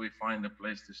until we find a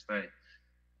place to stay.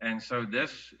 And so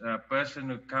this person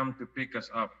who come to pick us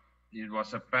up, it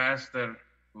was a pastor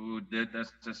who did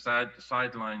as a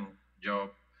sideline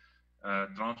job,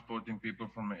 transporting people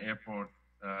from the airport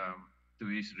to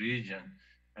his region.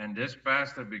 And this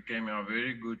pastor became a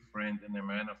very good friend and a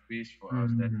man of peace for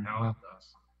us that helped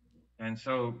us. And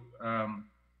so,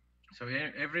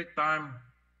 every time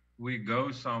we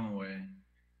go somewhere,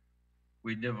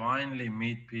 we divinely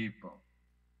meet people.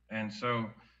 And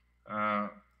so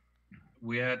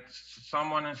we had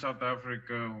someone in South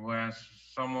Africa who has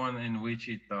someone in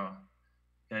Wichita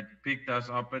that picked us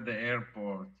up at the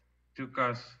airport, took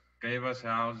us, gave us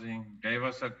housing, gave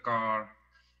us a car,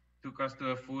 took us to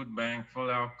a food bank,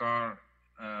 filled our car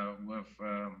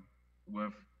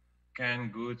with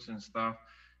canned goods and stuff.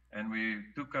 And we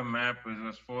took a map. It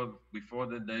was before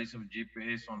the days of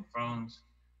GPS on phones.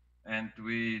 And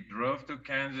we drove to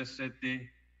Kansas City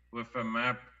with a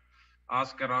map,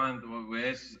 asked around,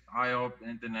 where's IHOP,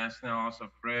 International House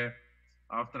of Prayer.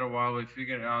 After a while, we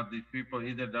figured out these people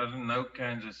either doesn't know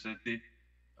Kansas City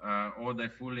or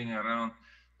they're fooling around.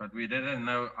 But we didn't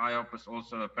know IHOP is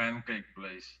also a pancake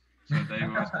place. So they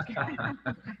was,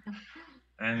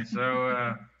 and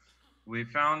so we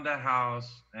found a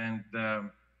house, and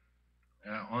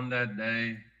on that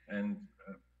day, and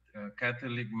a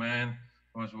Catholic man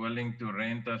was willing to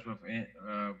rent us with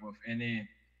any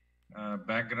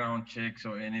background checks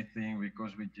or anything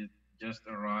because we just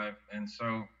arrived. And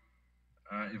so,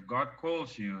 if God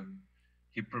calls you,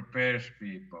 He prepares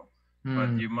people.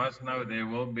 But you must know there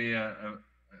will be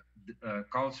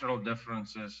cultural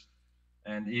differences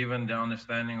and even the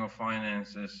understanding of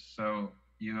finances. So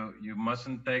you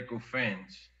mustn't take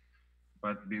offense,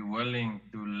 but be willing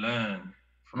to learn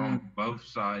from both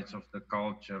sides of the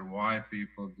culture why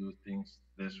people do things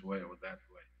this way or that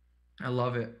way. I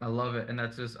love it. I love it, and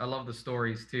that's just I love the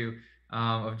stories too,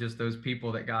 of just those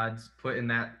people that God's put in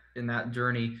that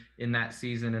journey, in that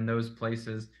season, in those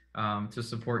places, to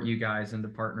support you guys and to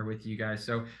partner with you guys.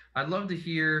 So I'd love to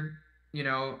hear,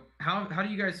 how do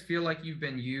you guys feel like you've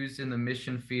been used in the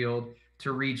mission field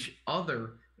to reach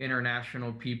other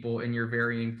international people in your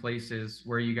varying places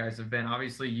where you guys have been?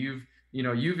 Obviously,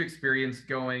 you've experienced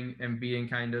going and being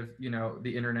kind of,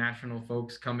 the international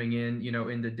folks coming in,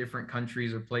 into different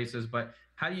countries or places. But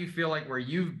how do you feel like where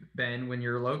you've been, when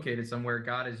you're located somewhere,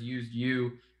 God has used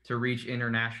you to reach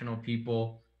international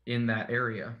people in that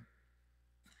area?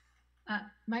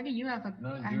 Maybe you have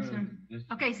No, an answer.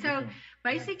 Okay, so can-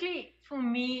 basically for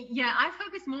me, yeah, I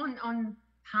focus more on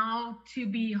how to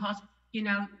be,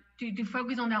 to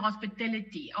focus on the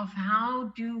hospitality of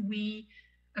how do we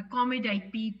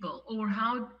accommodate people, or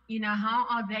how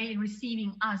are they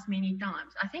receiving us many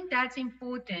times. I think that's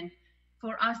important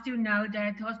for us to know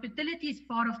that hospitality is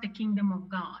part of the kingdom of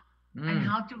God and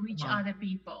how to reach other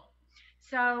people.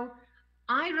 So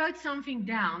I wrote something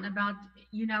down about,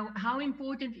 how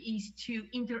important it is to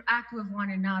interact with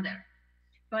one another.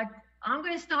 But I'm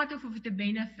going to start off with the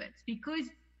benefits, because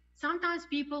sometimes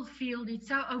people feel it's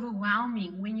so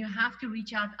overwhelming when you have to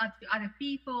reach out to other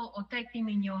people, or take them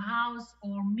in your house,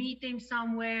 or meet them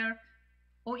somewhere,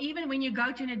 or even when you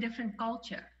go to a different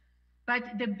culture.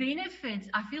 But the benefits,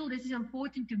 I feel this is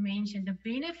important to mention, the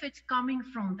benefits coming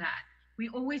from that, we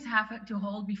always have to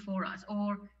hold before us,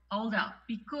 or hold up,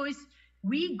 because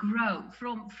we grow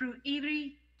through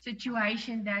every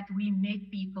situation that we meet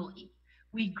people in.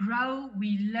 We grow,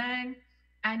 we learn,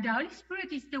 and the Holy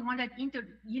Spirit is the one that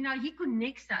He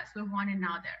connects us with one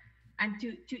another, and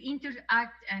to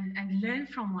interact and learn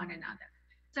from one another.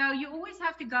 So you always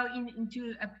have to go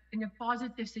in a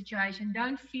positive situation.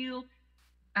 Don't feel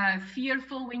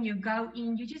fearful when you go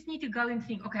in. You just need to go and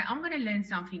think, okay, I'm going to learn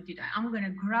something today. I'm going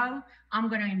to grow. I'm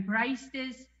going to embrace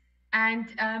this. And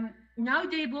know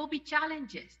there will be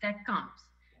challenges that comes.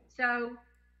 So,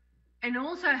 and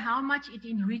also how much it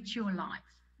enrich your life,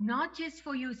 not just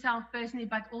for yourself personally,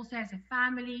 but also as a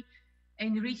family,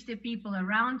 enrich the people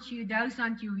around you, those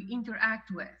that you interact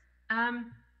with. And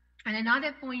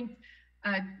another point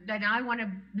that I want to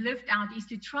lift out is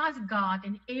to trust God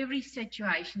in every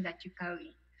situation that you go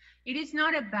in. It is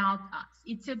not about us.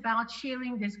 It's about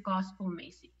sharing this gospel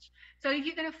message. So if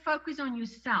you're going to focus on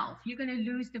yourself, you're going to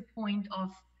lose the point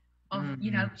of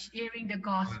sharing the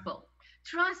gospel.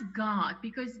 Trust God,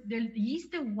 because He's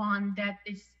the one that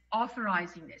is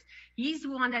authorizing this. He's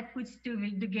the one that puts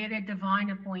together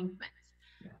divine appointments.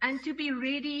 Yes. And to be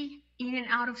ready in and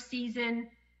out of season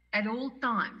at all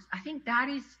times. I think that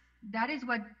is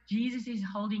what Jesus is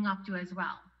holding up to as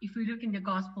well. If we look in the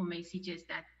gospel messages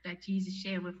that Jesus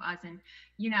shared with us, and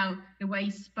the way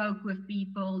He spoke with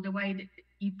people, the way that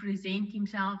He presented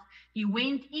Himself, He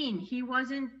went in, He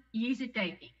wasn't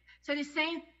hesitating. So the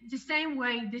same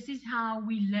way, this is how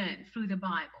we learn through the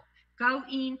Bible. Go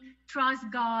in, trust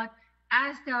God,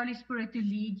 ask the Holy Spirit to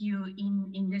lead you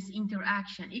in this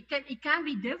interaction. It can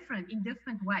be different in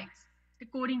different ways,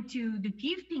 according to the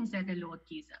giftings that the Lord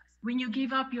gives us. When you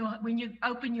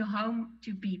open your home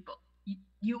to people,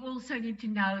 you also need to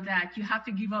know that you have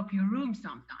to give up your room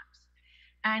sometimes.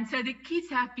 And so the kids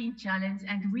have been challenged,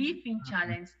 and we've been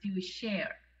challenged to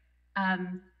share.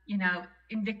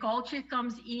 And the culture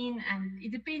comes in, and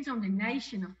it depends on the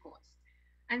nation, of course.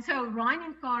 And so Ryan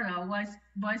and Cara was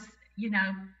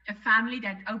a family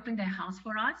that opened their house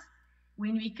for us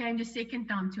when we came the second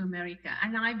time to America.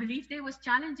 And I believe there was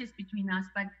challenges between us,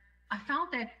 but I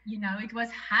felt that, it was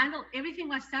handled, everything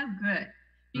was so good,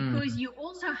 because you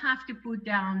also have to put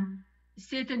down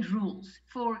certain rules.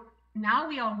 For now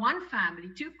we are one family,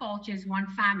 two cultures, one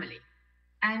family.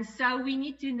 And so we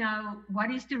need to know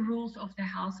what is the rules of the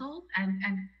household, and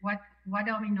what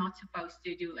are we not supposed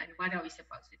to do, and what are we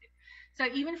supposed to do. So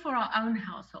even for our own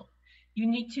household, you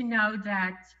need to know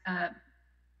that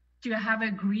to have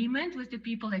agreement with the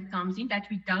people that comes in, that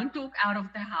we don't talk out of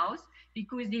the house,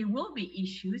 because there will be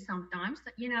issues sometimes.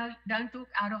 Don't talk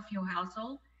out of your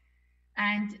household.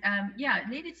 And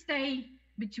let it stay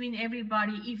between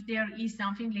everybody. If there is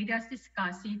something, let us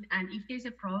discuss it. And if there's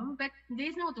a problem, but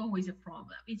there's not always a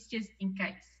problem. It's just in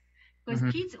case. Because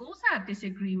kids also have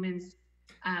disagreements,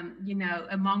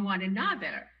 among one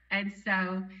another. And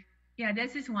so, yeah,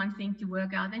 this is one thing to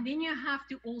work out. And then you have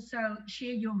to also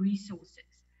share your resources.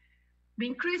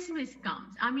 When Christmas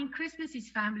comes, Christmas is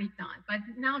family time, but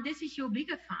now this is your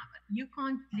bigger family. You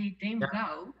can't let them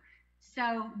go.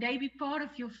 So they be part of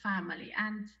your family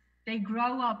and they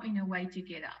grow up in a way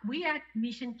together. We had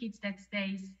mission kids that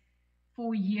stays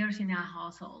 4 years in our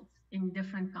households in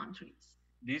different countries.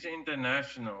 These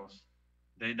internationals,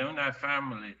 they don't have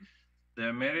family. The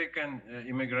American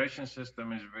immigration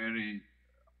system is very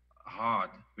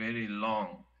hard, very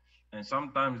long. And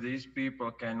sometimes these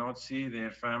people cannot see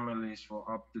their families for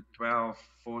up to 12,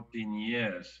 14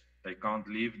 years. They can't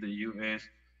leave the US.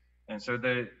 And so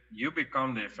you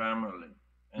become their family.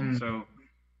 And so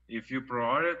if you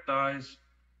prioritize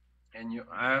and you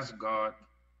ask God,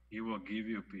 He will give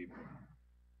you people.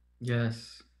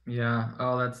 Yes. Yeah.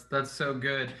 Oh, that's so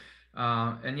good.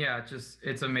 And yeah,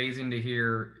 it's amazing to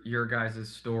hear your guys'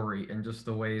 story and just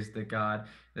the ways that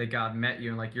God met you.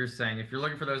 And like you're saying, if you're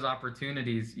looking for those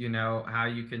opportunities, how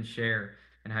you can share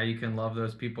and how you can love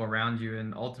those people around you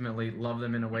and ultimately love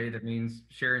them in a way that means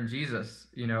sharing Jesus,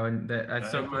 and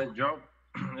that's so cool.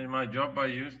 In my job, I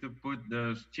used to put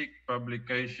those chick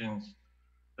publications,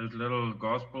 those little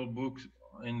gospel books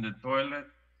in the toilet,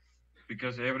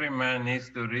 because every man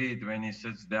needs to read when he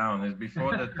sits down. It's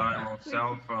before the time of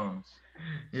cell phones.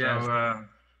 Yes.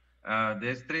 So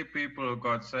there's 3 people who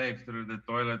got saved through the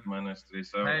toilet ministry.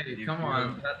 So hey, come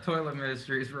on, that toilet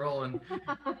ministry is rolling.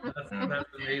 That's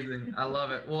amazing. I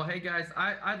love it. Well, hey guys,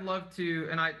 I'd love to,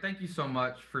 and I thank you so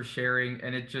much for sharing.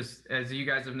 And it just, as you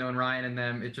guys have known Ryan and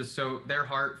them, it's just so their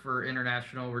heart for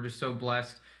international. We're just so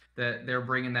blessed that they're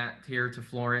bringing that here to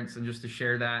Florence and just to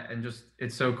share that. And just,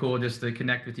 it's so cool just to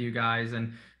connect with you guys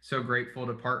and so grateful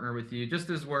to partner with you just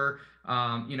as we're,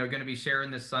 going to be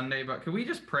sharing this Sunday. But could we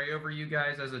just pray over you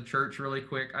guys as a church really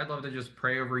quick? I'd love to just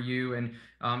pray over you. And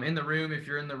in the room, if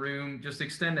you're in the room, just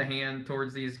extend a hand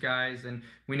towards these guys. And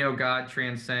we know God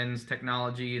transcends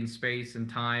technology and space and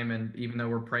time. And even though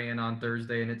we're praying on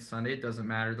Thursday and it's Sunday, it doesn't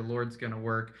matter. The Lord's going to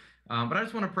work. But I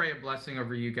just want to pray a blessing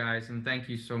over you guys, and thank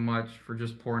you so much for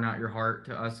just pouring out your heart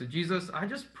to us. So Jesus, I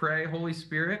just pray, Holy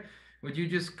Spirit, would you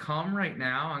just come right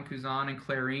now on Kuzaan and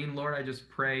Clarien? Lord, I just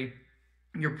pray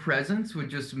your presence would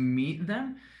just meet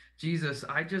them. Jesus,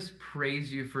 I just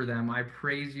praise you for them. I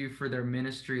praise you for their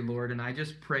ministry, Lord, and I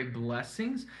just pray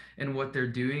blessings in what they're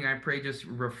doing. I pray just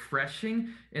refreshing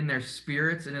in their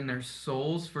spirits and in their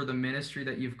souls for the ministry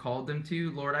that you've called them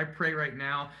to. Lord, I pray right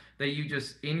now that you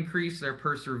just increase their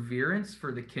perseverance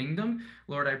for the kingdom.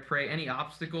 Lord, I pray any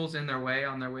obstacles in their way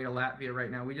on their way to Latvia right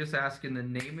now, we just ask in the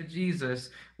name of Jesus,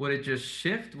 would it just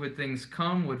shift? Would things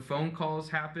come? Would phone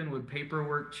calls happen? Would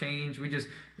paperwork change?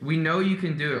 We know you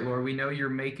can do it, Lord. We know you're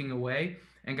making a way.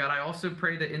 And God, I also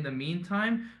pray that in the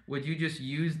meantime, would you just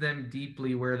use them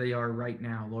deeply where they are right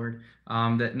now, Lord,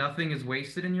 that nothing is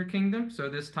wasted in your kingdom. So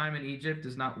this time in Egypt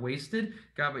is not wasted,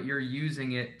 God, but you're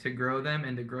using it to grow them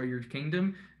and to grow your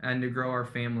kingdom and to grow our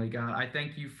family, God. I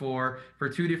thank you for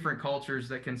 2 different cultures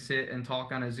that can sit and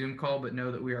talk on a Zoom call, but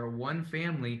know that we are one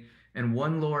family and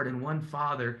one Lord and one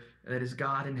Father that is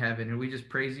God in heaven. And we just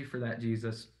praise you for that,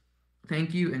 Jesus.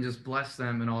 Thank you, and just bless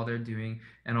them and all they're doing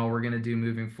and all we're going to do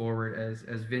moving forward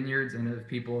as vineyards and as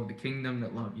people of the kingdom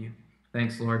that love you.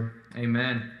 Thanks, Lord.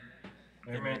 Amen.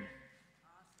 Amen.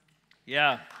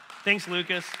 Yeah. Thanks,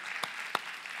 Lucas.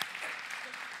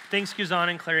 Thanks, Kuzaan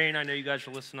and Clarien. I know you guys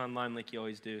are listening online like you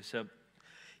always do. So,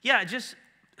 yeah, I just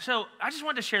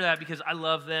wanted to share that because I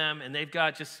love them, and they've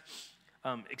got just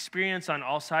experience on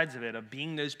all sides of it, of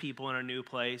being those people in a new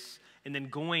place, and then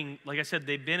going, like I said,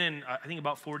 they've been in, I think,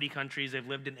 about 40 countries. They've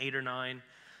lived in 8 or 9,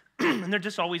 and they're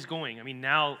just always going. I mean,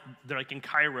 now they're like in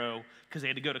Cairo because they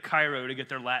had to go to Cairo to get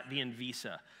their Latvian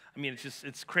visa. I mean,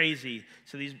 it's crazy.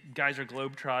 So these guys are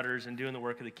globetrotters and doing the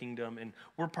work of the kingdom, and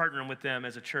we're partnering with them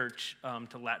as a church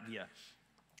to Latvia.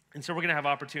 And so we're going to have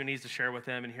opportunities to share with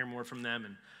them and hear more from them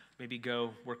and maybe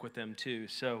go work with them too.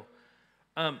 So,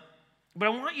 but I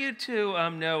want you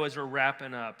to know as we're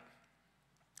wrapping up,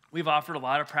 we've offered a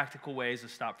lot of practical ways to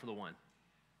stop for the one,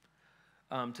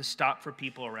 to stop for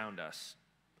people around us.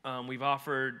 We've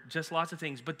offered just lots of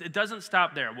things, but it doesn't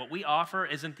stop there. What we offer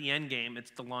isn't the end game,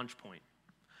 it's the launch point.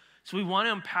 So we want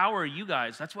to empower you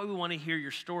guys. That's why we want to hear your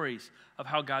stories of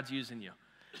how God's using you.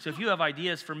 So if you have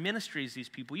ideas for ministries, these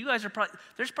people, you guys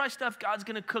there's probably stuff God's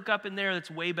going to cook up in there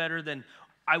that's way better than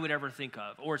I would ever think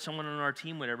of, or someone on our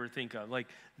team would ever think of. Like,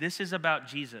 this is about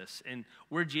Jesus, and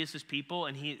we're Jesus' people,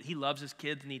 and he loves his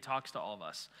kids, and he talks to all of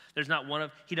us. There's not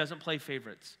he doesn't play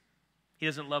favorites. He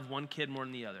doesn't love one kid more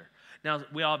than the other. Now,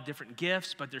 we all have different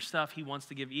gifts, but there's stuff he wants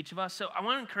to give each of us. So I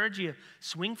want to encourage you,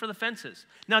 swing for the fences.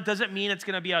 Now, it doesn't mean it's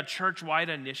going to be a church-wide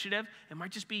initiative. It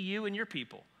might just be you and your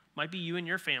people. It might be you and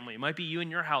your family. It might be you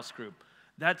and your house group.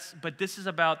 But this is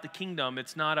about the kingdom.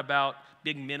 It's not about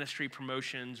big ministry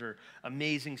promotions or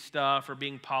amazing stuff or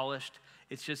being polished.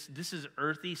 It's just, this is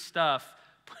earthy stuff,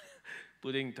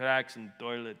 putting tracks and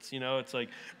toilets. It's like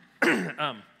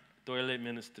toilet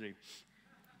ministry.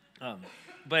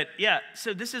 But yeah,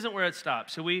 so this isn't where it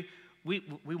stops. So we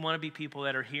want to be people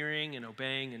that are hearing and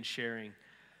obeying and sharing.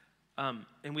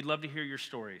 And we'd love to hear your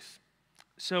stories.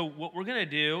 So what we're going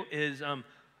to do is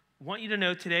want you to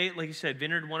know today, like you said,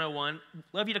 Vineyard 101,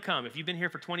 love you to come. If you've been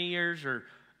here for 20 years or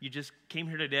you just came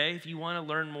here today, if you want to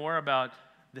learn more about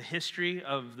the history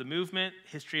of the movement,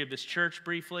 history of this church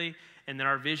briefly, and then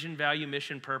our vision, value,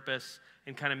 mission, purpose,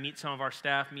 and kind of meet some of our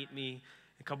staff, meet me,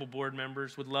 a couple board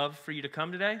members, would love for you to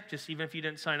come today. Just even if you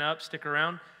didn't sign up, stick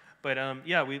around. But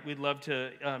yeah, we'd love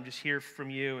to just hear from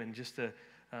you and just to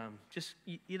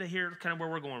you to hear kind of where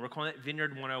we're going. We're calling it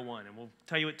Vineyard 101, and we'll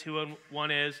tell you what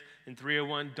 201 is and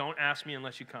 301. Don't ask me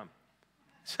unless you come.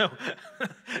 So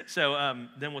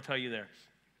then we'll tell you there.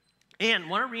 And I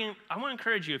want to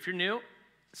encourage you, if you're new,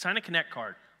 sign a Connect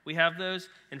card. We have those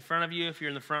in front of you. If you're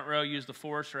in the front row, use the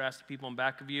force or ask the people in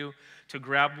back of you to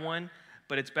grab one.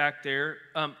 But it's back there.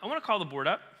 I want to call the board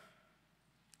up.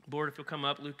 Board, if you'll come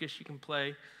up. Lucas, you can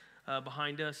play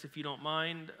behind us if you don't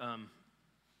mind.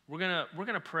 We're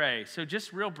gonna pray. So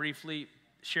just real briefly,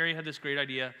 Sherry had this great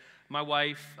idea. My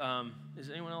wife, is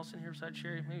anyone else in here besides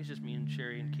Sherry? Maybe it's just me and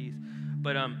Sherry and Keith.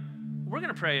 But we're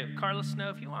gonna pray. Carla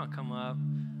Snow, if you want to come up.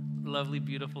 Lovely,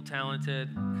 beautiful, talented.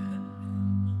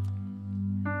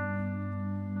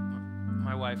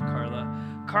 My wife,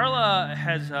 Carla. Carla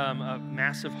has a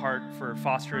massive heart for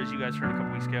foster, as you guys heard a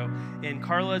couple weeks ago. And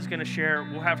Carla is going to share,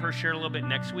 we'll have her share a little bit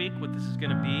next week what this is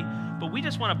going to be. But we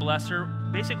just want to bless her.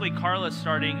 Basically, Carla is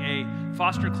starting a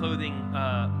foster clothing,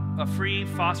 a free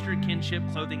foster kinship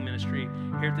clothing ministry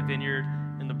here at the Vineyard.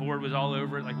 And the board was all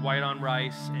over it, like white on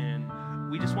rice. And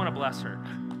we just want to bless her.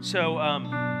 So,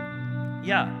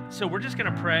 yeah, so we're just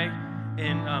going to pray.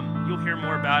 And you'll hear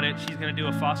more about it. She's going to do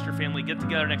a foster family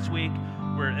get-together next week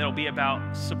where it'll be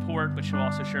about support, but she'll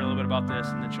also share a little bit about this,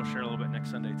 and then she'll share a little bit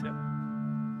next Sunday too.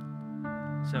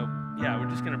 So, yeah, we're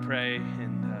just going to pray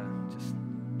and just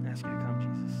ask you to come,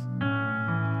 Jesus.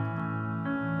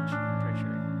 Pray,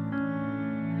 Sherry.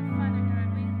 Father God,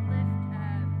 we lift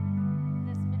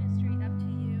this ministry up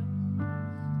to you.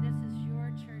 This is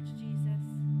your church, Jesus.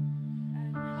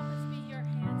 Help us be your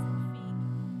hands and feet.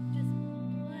 Just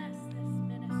bless this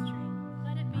ministry.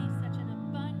 Let it be such an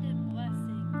abundant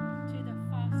blessing to the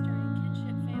foster and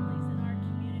kinship families in our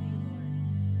community, Lord.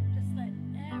 Just let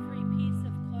every piece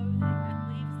of clothing that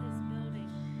leaves this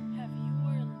building have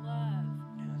your love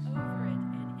over it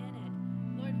and in it.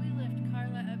 Lord, we lift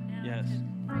Carla up now to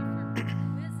pray for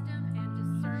wisdom and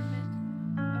discernment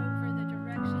over the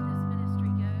direction this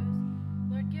ministry goes.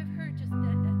 Lord, give her just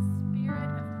that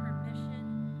spirit of permission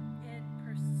in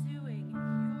pursuing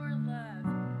your love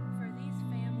for these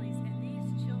families and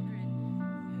these children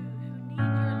who need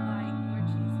your light, Lord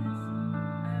Jesus.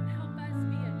 Help us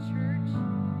be a church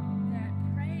that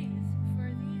prays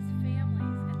for these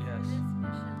families and for this mission,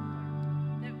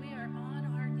 Lord, that we are on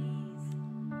our knees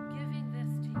giving this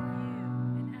to you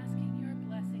and asking your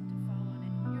blessing to fall on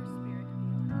it and your spirit to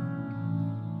be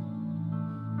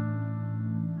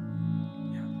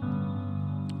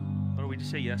on it. Lord, we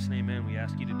just say yes and amen. We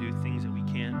ask you to do things that we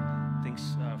can.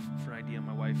 Thanks for an idea,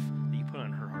 my wife, that you put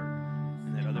on her heart,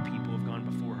 and that other people have gone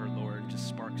before her, Lord, and just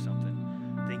spark something.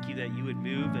 Thank you that you would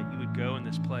move, that you would go in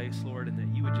this place, Lord, and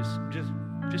that you would just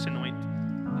anoint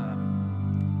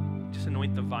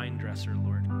the vine dresser,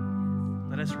 Lord.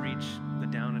 Let us reach the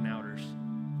down and outers,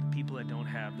 the people that don't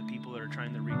have, the people that are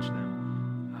trying to reach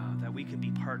them, that we can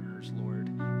be partners, Lord,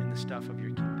 in the stuff of your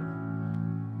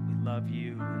kingdom. We love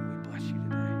you and we bless you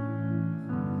today.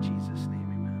 In Jesus' name,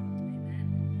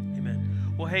 amen.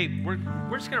 Amen. Well, hey, we're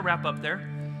just going to wrap up there.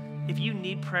 If you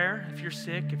need prayer, if you're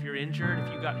sick, if you're injured,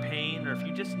 if you've got pain, or if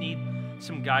you just need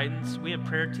some guidance, we have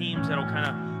prayer teams that'll kind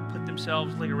of put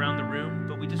themselves like around the room,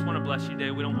 but we just want to bless you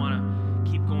today. We don't want to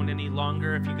keep going any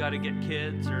longer if you got to get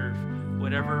kids or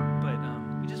whatever, but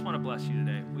we just want to bless you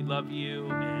today. We love you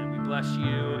and we bless you,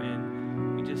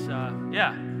 and we just,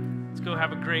 let's go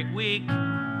have a great week,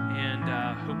 and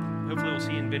hopefully we'll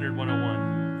see you in Vineyard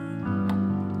 101.